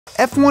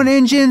F1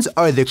 engines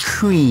are the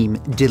cream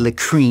de la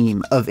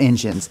cream of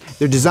engines.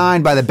 They're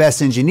designed by the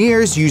best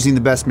engineers using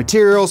the best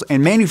materials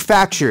and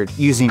manufactured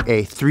using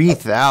a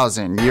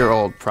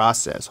 3,000-year-old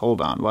process.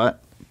 Hold on,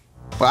 what?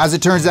 Well, as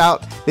it turns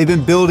out, they've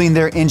been building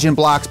their engine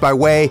blocks by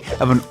way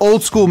of an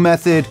old school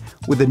method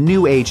with a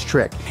new age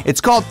trick. It's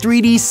called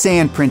 3D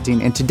sand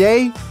printing, and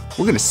today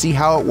we're gonna see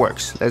how it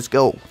works. Let's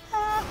go.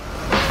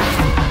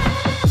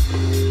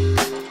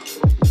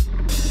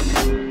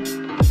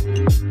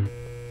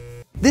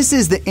 This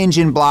is the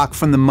engine block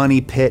from the Money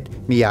Pit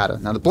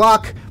Miata. Now the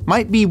block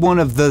might be one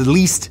of the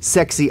least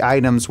sexy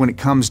items when it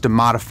comes to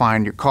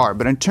modifying your car,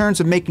 but in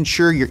terms of making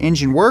sure your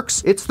engine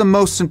works, it's the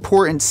most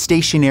important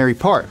stationary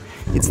part.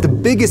 It's the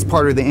biggest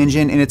part of the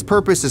engine, and its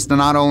purpose is to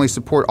not only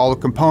support all the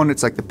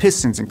components like the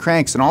pistons and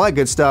cranks and all that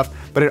good stuff,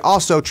 but it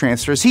also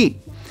transfers heat.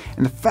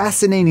 And the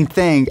fascinating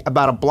thing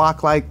about a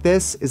block like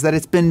this is that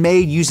it's been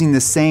made using the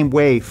same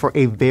way for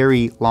a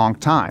very long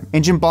time.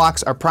 Engine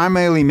blocks are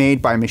primarily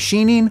made by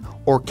machining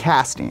or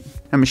casting.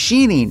 Now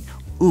machining,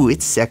 ooh,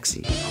 it's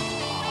sexy.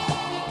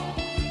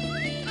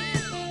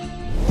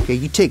 Okay,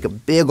 you take a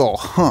big ol'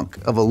 hunk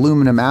of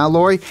aluminum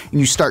alloy and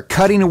you start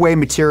cutting away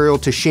material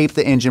to shape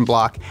the engine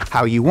block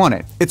how you want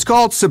it. It's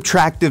called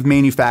subtractive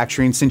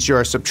manufacturing since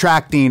you're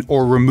subtracting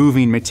or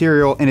removing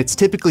material, and it's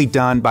typically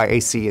done by a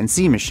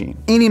CNC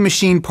machine. Any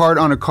machine part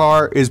on a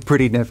car is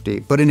pretty nifty,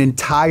 but an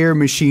entire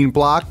machine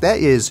block, that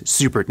is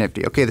super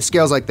nifty. Okay, the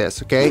scale's like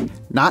this, okay?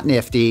 Not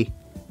nifty,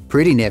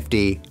 pretty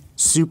nifty,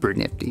 super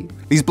nifty.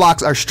 These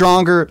blocks are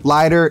stronger,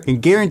 lighter,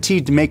 and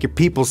guaranteed to make your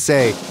people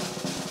say,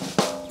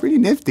 pretty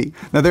nifty.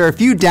 Now there are a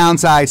few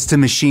downsides to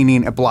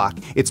machining a block.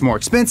 It's more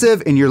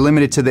expensive and you're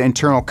limited to the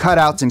internal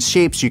cutouts and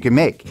shapes you can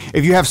make.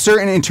 If you have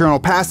certain internal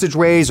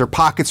passageways or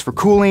pockets for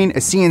cooling, a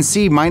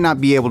CNC might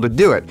not be able to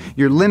do it.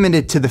 You're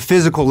limited to the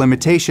physical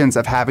limitations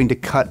of having to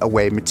cut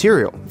away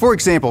material. For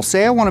example,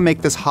 say I want to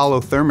make this hollow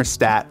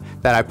thermostat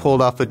that I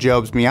pulled off of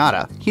Job's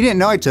Miata. He didn't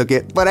know I took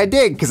it, but I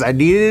did because I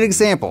needed an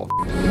example.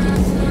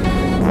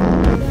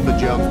 The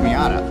Job's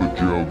Miata. The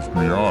Job's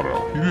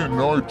Miata. He didn't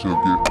know I took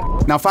it.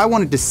 Now, if I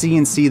wanted to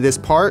CNC this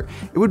part,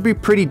 it would be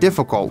pretty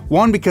difficult.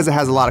 One, because it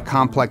has a lot of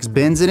complex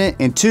bends in it,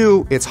 and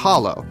two, it's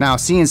hollow. Now,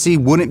 CNC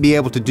wouldn't be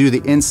able to do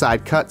the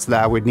inside cuts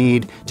that I would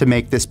need to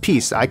make this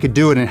piece. I could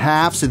do it in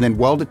halves and then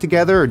weld it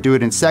together, or do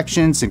it in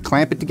sections and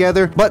clamp it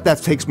together, but that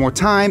takes more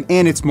time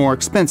and it's more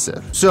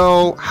expensive.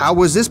 So, how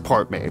was this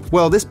part made?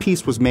 Well, this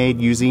piece was made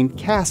using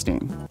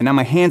casting. And now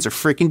my hands are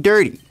freaking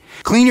dirty.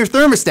 Clean your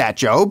thermostat,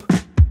 Job.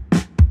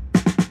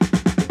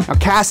 Now,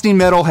 casting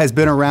metal has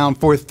been around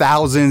for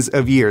thousands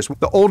of years.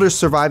 The oldest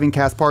surviving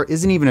cast part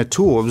isn't even a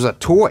tool, it was a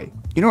toy.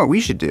 You know what we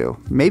should do?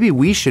 Maybe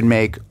we should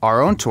make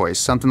our own toys,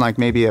 something like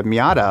maybe a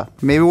Miata.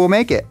 Maybe we'll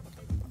make it.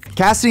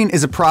 Casting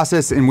is a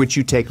process in which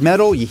you take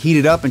metal, you heat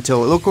it up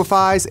until it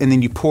liquefies, and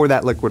then you pour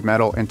that liquid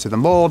metal into the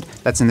mold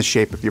that's in the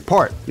shape of your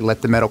part. You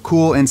let the metal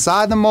cool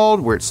inside the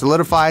mold where it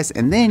solidifies,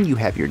 and then you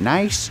have your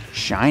nice,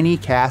 shiny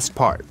cast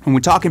part. When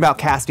we're talking about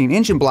casting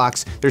engine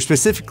blocks, there's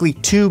specifically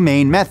two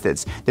main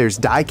methods. There's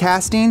die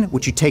casting,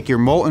 which you take your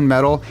molten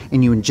metal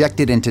and you inject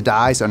it into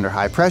dies under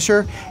high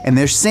pressure, and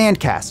there's sand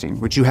casting,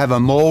 which you have a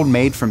mold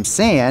made from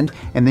sand,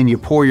 and then you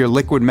pour your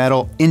liquid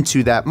metal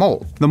into that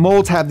mold. The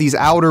molds have these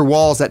outer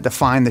walls that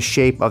define the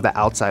shape of the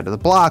outside of the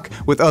block,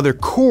 with other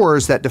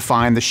cores that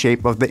define the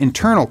shape of the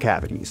internal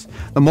cavities.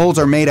 The molds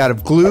are made out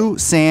of glue,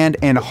 sand,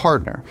 and a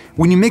hardener.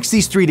 When you mix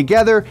these three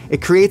together,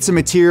 it creates a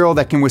material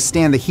that can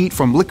withstand the heat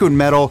from liquid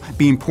metal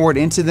being poured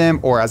into them,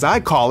 or as I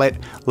call it,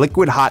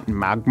 liquid hot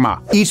magma.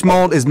 Each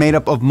mold is made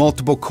up of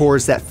multiple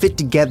cores that fit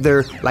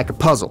together like a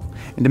puzzle.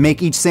 And to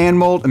make each sand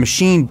mold, a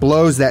machine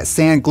blows that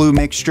sand glue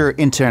mixture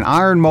into an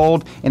iron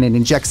mold, and it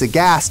injects a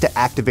gas to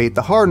activate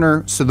the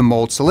hardener so the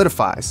mold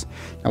solidifies.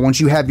 Now once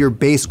you have your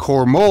base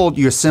core mold,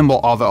 you assemble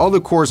all the other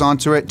cores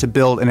onto it to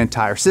build an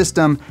entire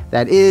system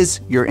that is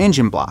your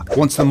engine block.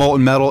 Once the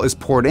molten metal is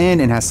poured in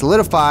and has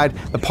solidified,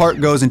 the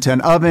part goes into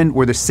an oven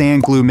where the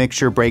sand glue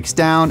mixture breaks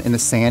down and the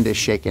sand is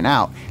shaken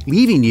out,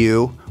 leaving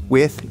you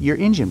with your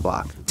engine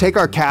block. Take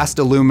our cast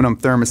aluminum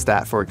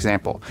thermostat, for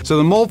example. So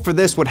the mold for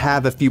this would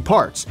have a few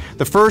parts.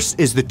 The first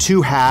is the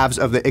two halves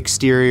of the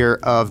exterior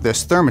of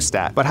this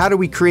thermostat. But how do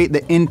we create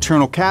the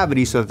internal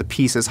cavity so that the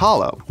piece is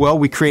hollow? Well,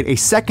 we create a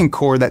second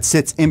core that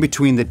sits in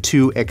between the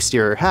two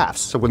exterior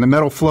halves. So when the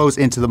metal flows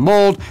into the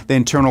mold, the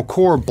internal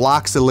core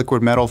blocks the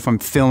liquid metal from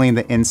filling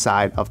the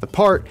inside of the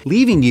part,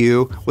 leaving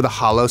you with a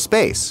hollow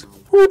space.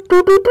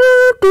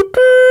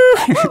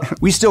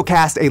 We still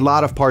cast a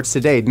lot of parts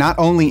today, not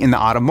only in the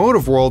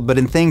automotive world, but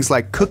in things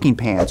like cooking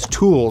pans,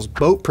 tools,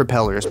 boat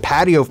propellers,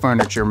 patio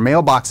furniture,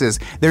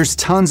 mailboxes. There's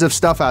tons of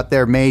stuff out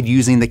there made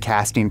using the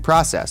casting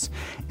process.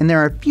 And there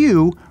are a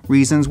few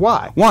reasons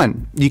why.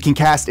 One, you can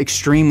cast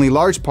extremely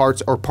large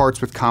parts or parts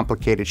with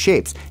complicated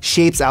shapes,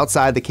 shapes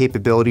outside the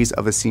capabilities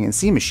of a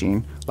CNC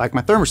machine, like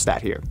my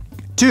thermostat here.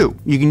 Two,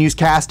 you can use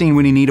casting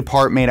when you need a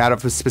part made out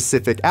of a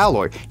specific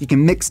alloy. You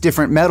can mix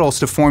different metals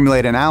to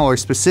formulate an alloy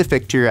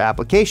specific to your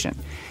application.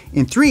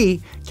 In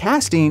 3,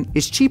 casting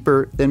is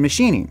cheaper than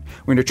machining.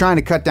 When you're trying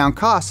to cut down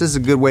costs, this is a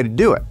good way to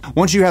do it.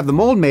 Once you have the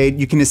mold made,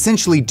 you can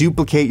essentially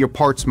duplicate your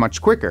parts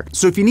much quicker.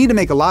 So if you need to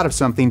make a lot of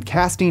something,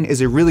 casting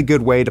is a really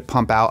good way to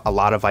pump out a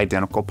lot of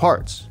identical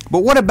parts.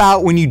 But what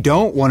about when you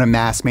don't want to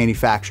mass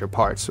manufacture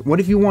parts?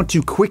 What if you want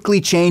to quickly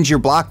change your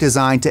block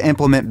design to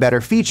implement better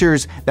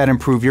features that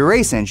improve your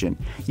race engine?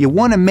 You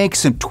want to make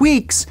some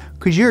tweaks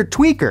because you're a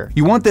tweaker.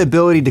 You want the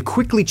ability to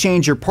quickly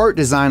change your part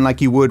design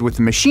like you would with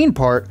a machine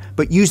part,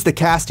 but use the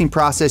casting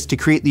process to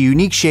create the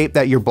unique shape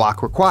that your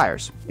block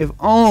requires. If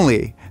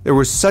only there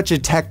was such a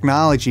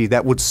technology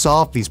that would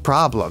solve these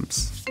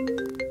problems.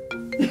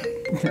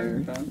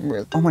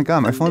 Oh my god,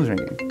 my phone's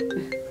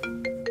ringing.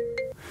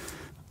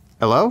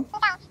 Hello?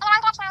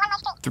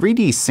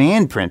 3D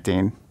sand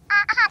printing?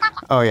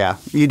 Oh yeah,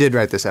 you did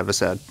write this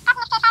episode.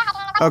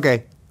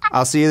 Okay,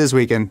 I'll see you this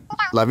weekend.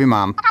 Love you,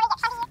 Mom.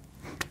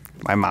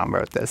 My mom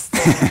wrote this.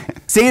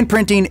 Sand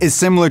printing is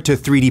similar to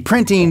 3D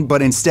printing,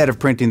 but instead of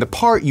printing the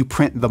part, you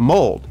print the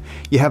mold.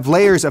 You have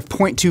layers of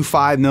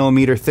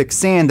 0.25mm thick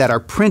sand that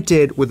are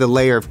printed with a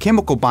layer of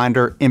chemical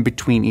binder in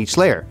between each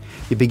layer.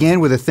 You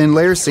begin with a thin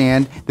layer of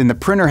sand, then the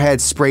printer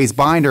head sprays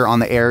binder on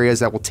the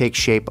areas that will take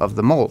shape of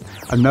the mold.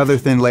 Another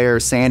thin layer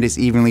of sand is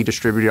evenly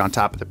distributed on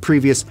top of the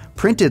previous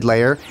printed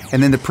layer,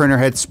 and then the printer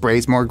head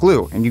sprays more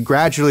glue, and you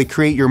gradually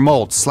create your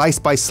mold slice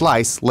by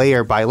slice,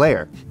 layer by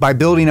layer. By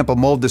building up a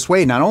mold this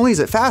way, not only is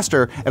it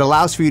faster, it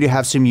allows for you to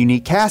have some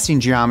unique casting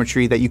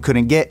geometry that you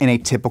couldn't get in a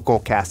typical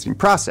casting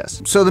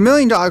process. So the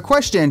million-dollar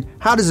question,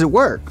 how does it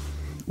work?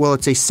 Well,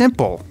 it's a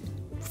simple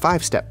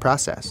 5-step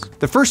process.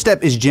 The first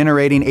step is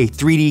generating a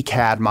 3D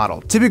CAD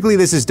model. Typically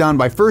this is done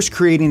by first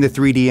creating the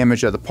 3D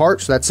image of the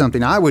part, so that's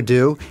something I would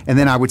do, and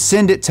then I would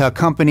send it to a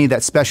company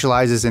that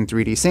specializes in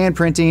 3D sand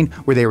printing,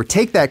 where they would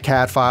take that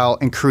CAD file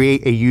and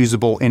create a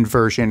usable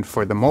inversion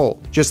for the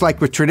mold. Just like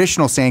with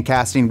traditional sand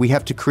casting, we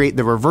have to create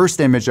the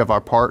reversed image of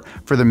our part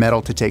for the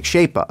metal to take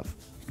shape of.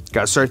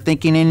 Gotta start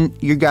thinking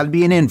you gotta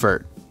be an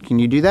invert. Can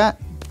you do that?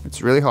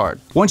 It's really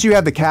hard. Once you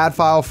have the CAD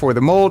file for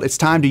the mold, it's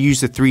time to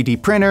use the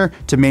 3D printer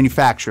to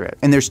manufacture it.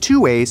 And there's 2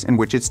 ways in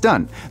which it's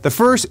done. The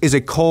first is a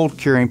cold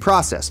curing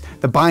process.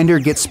 The binder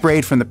gets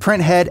sprayed from the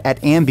print head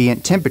at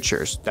ambient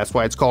temperatures. That's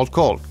why it's called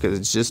cold, because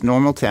it's just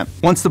normal temp.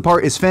 Once the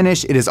part is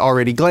finished, it is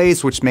already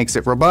glazed, which makes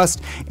it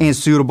robust and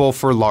suitable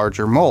for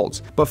larger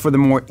molds. But for the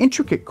more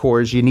intricate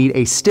cores, you need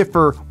a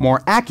stiffer,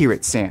 more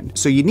accurate sand.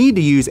 So you need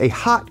to use a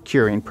hot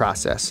curing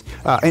process.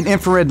 An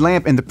infrared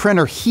lamp in the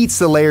printer heats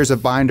the layers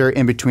of binder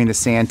in between the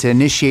sand to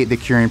initiate the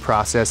curing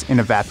process and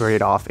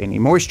evaporate off any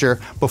moisture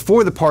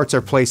before the parts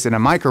are placed in a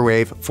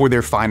microwave for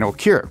their final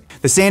cure.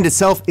 The sand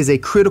itself is a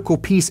critical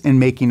piece in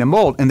making a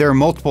mold, and there are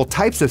multiple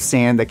types of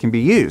sand that can be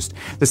used.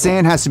 The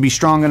sand has to be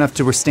strong enough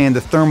to withstand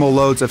the thermal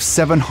loads of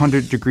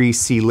 700 degrees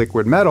C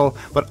liquid metal,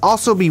 but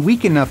also be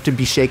weak enough to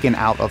be shaken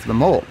out of the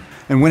mold.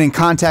 And when in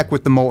contact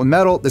with the molten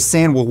metal, the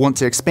sand will want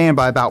to expand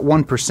by about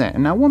 1%.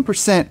 And now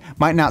 1%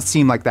 might not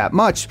seem like that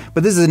much,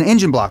 but this is an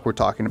engine block we're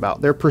talking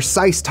about. There are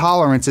precise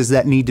tolerances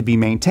that need to be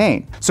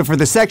maintained. So for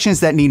the sections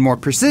that need more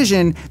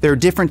precision, there are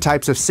different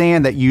types of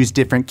sand that use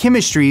different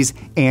chemistries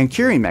and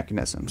curing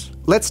mechanisms.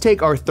 Let's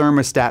take our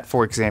thermostat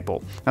for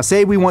example. Now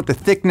say we want the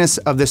thickness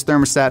of this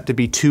thermostat to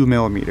be 2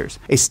 millimeters.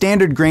 A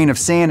standard grain of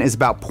sand is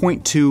about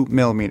 0.2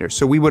 millimeters.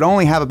 So we would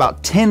only have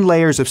about 10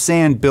 layers of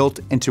sand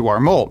built into our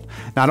mold.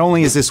 Not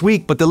only is this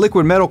weak, but the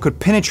liquid metal could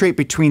penetrate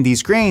between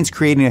these grains,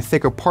 creating a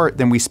thicker part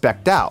than we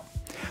spec'd out.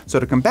 So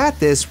to combat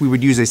this, we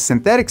would use a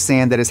synthetic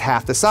sand that is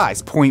half the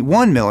size,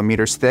 0.1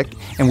 millimeters thick,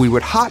 and we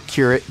would hot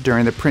cure it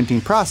during the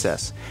printing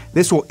process.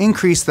 This will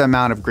increase the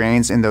amount of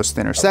grains in those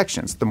thinner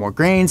sections. The more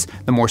grains,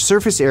 the more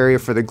surface area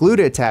for the glue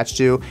to attach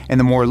to, and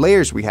the more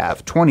layers we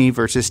have, 20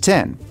 versus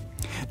 10.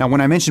 Now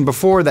when I mentioned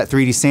before that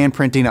 3D sand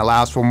printing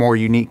allows for more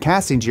unique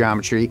casting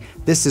geometry,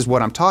 this is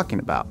what I'm talking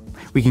about.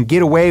 We can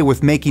get away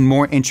with making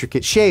more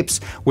intricate shapes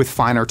with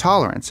finer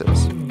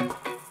tolerances.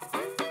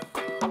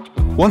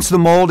 Once the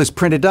mold is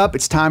printed up,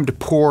 it's time to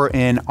pour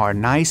in our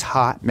nice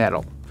hot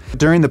metal.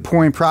 During the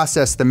pouring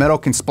process, the metal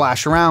can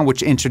splash around,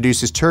 which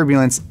introduces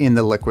turbulence in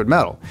the liquid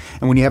metal.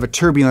 And when you have a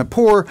turbulent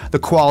pour, the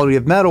quality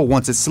of metal,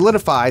 once it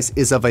solidifies,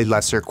 is of a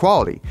lesser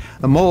quality.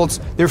 The molds,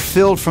 they're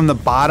filled from the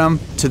bottom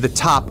to the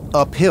top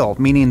uphill,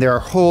 meaning there are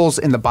holes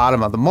in the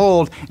bottom of the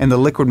mold, and the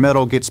liquid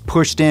metal gets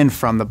pushed in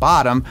from the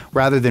bottom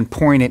rather than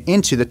pouring it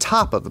into the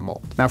top of the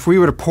mold. Now, if we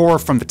were to pour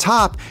from the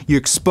top, you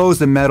expose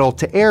the metal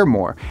to air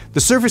more.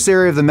 The surface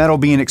area of the metal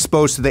being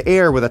exposed to the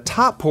air with a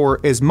top pour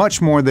is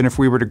much more than if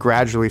we were to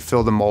gradually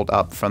fill the mold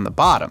up from the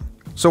bottom.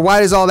 So why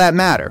does all that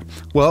matter?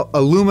 Well,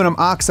 aluminum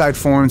oxide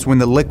forms when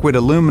the liquid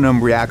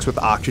aluminum reacts with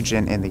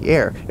oxygen in the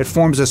air. It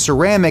forms a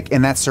ceramic,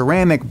 and that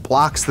ceramic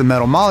blocks the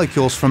metal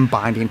molecules from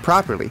binding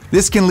properly.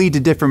 This can lead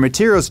to different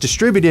materials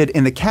distributed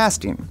in the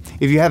casting.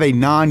 If you have a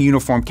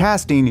non-uniform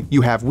casting,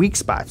 you have weak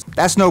spots.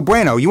 That's no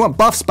bueno. You want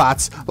buff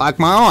spots like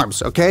my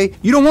arms, okay?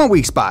 You don't want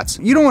weak spots.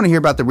 You don't want to hear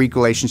about the weak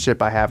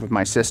relationship I have with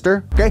my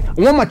sister, okay?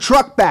 I want my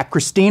truck back,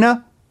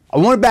 Christina. I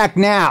want it back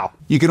now.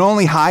 You can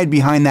only hide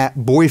behind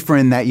that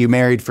boyfriend that you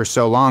married for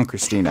so long,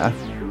 Christina.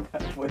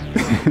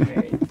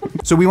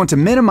 So So we want to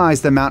minimize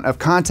the amount of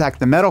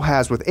contact the metal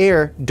has with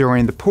air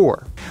during the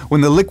pour.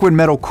 When the liquid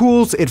metal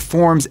cools, it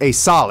forms a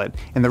solid,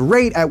 and the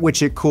rate at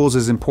which it cools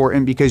is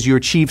important because you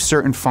achieve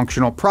certain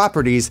functional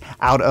properties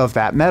out of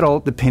that metal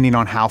depending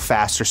on how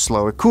fast or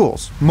slow it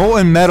cools.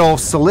 Molten metal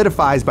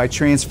solidifies by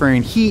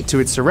transferring heat to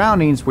its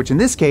surroundings, which in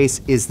this case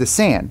is the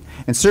sand.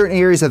 And certain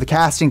areas of the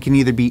casting can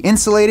either be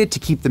insulated to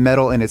keep the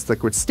metal in its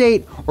liquid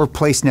state or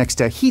placed next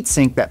to a heat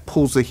sink that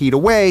pulls the heat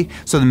away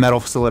so the metal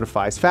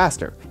solidifies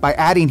faster. By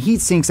adding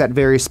heat sinks at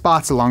various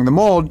spots along the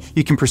mold,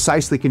 you can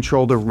precisely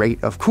control the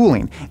rate of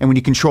cooling. And when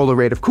you control the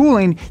rate of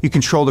cooling, you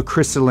control the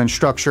crystalline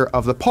structure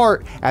of the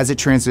part as it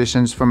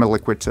transitions from a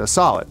liquid to a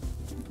solid.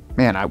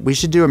 Man, we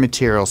should do a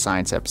material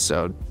science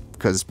episode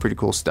because it's pretty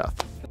cool stuff.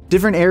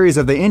 Different areas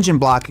of the engine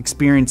block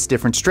experience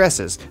different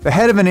stresses. The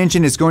head of an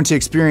engine is going to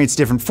experience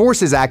different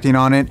forces acting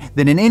on it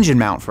than an engine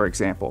mount, for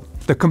example.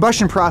 The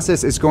combustion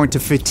process is going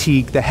to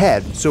fatigue the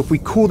head, so if we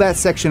cool that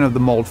section of the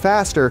mold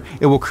faster,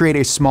 it will create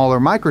a smaller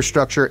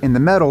microstructure in the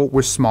metal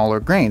with smaller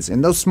grains,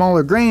 and those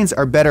smaller grains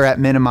are better at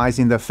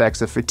minimizing the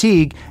effects of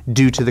fatigue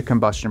due to the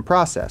combustion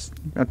process.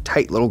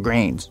 Tight little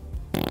grains.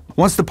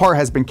 Once the part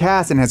has been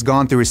cast and has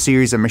gone through a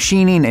series of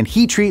machining and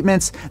heat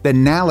treatments, the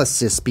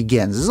analysis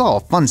begins. This is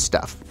all fun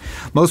stuff.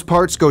 Most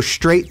parts go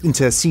straight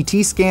into a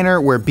CT scanner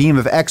where a beam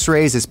of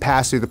X-rays is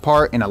passed through the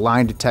part and a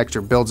line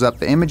detector builds up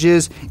the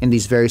images in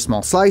these very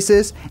small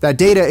slices. That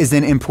data is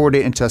then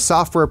imported into a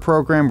software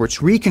program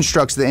which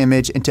reconstructs the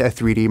image into a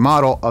 3D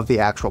model of the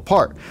actual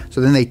part.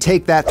 So then they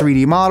take that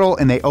 3D model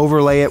and they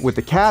overlay it with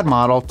the CAD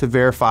model to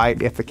verify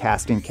if the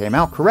casting came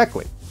out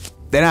correctly.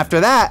 Then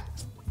after that,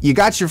 you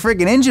got your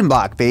freaking engine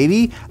block,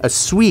 baby. A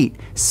sweet,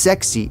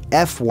 sexy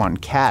F1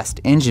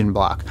 cast engine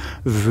block.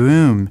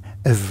 Vroom,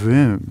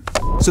 vroom.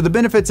 So the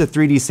benefits of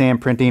 3D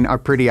sand printing are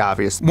pretty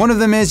obvious. One of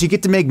them is you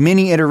get to make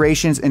many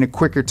iterations in a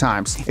quicker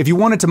times. If you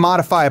wanted to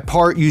modify a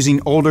part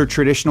using older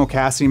traditional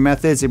casting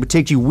methods, it would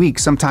take you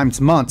weeks, sometimes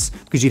months,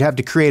 because you'd have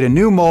to create a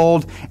new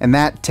mold, and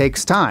that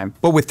takes time.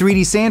 But with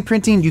 3D sand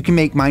printing, you can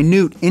make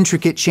minute,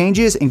 intricate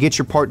changes and get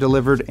your part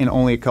delivered in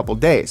only a couple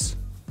days.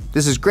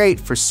 This is great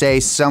for,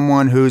 say,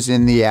 someone who's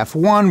in the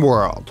F1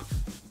 world.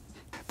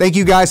 Thank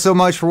you guys so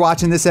much for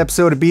watching this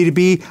episode of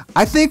B2B.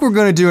 I think we're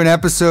gonna do an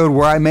episode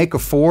where I make a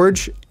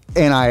forge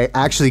and I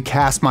actually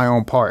cast my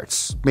own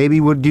parts. Maybe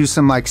we'll do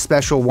some like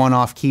special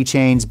one-off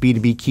keychains,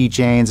 B2B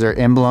keychains or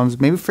emblems,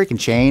 maybe freaking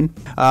chain.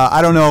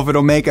 I don't know if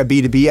it'll make a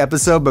B2B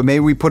episode, but maybe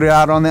we put it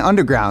out on the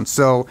underground.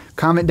 So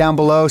comment down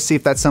below, see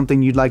if that's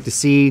something you'd like to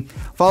see.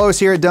 Follow us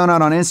here at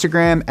Donut on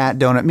Instagram, at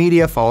Donut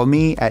Media. Follow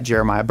me at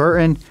Jeremiah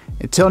Burton.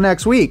 Until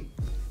next week,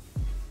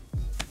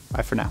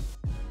 bye for now.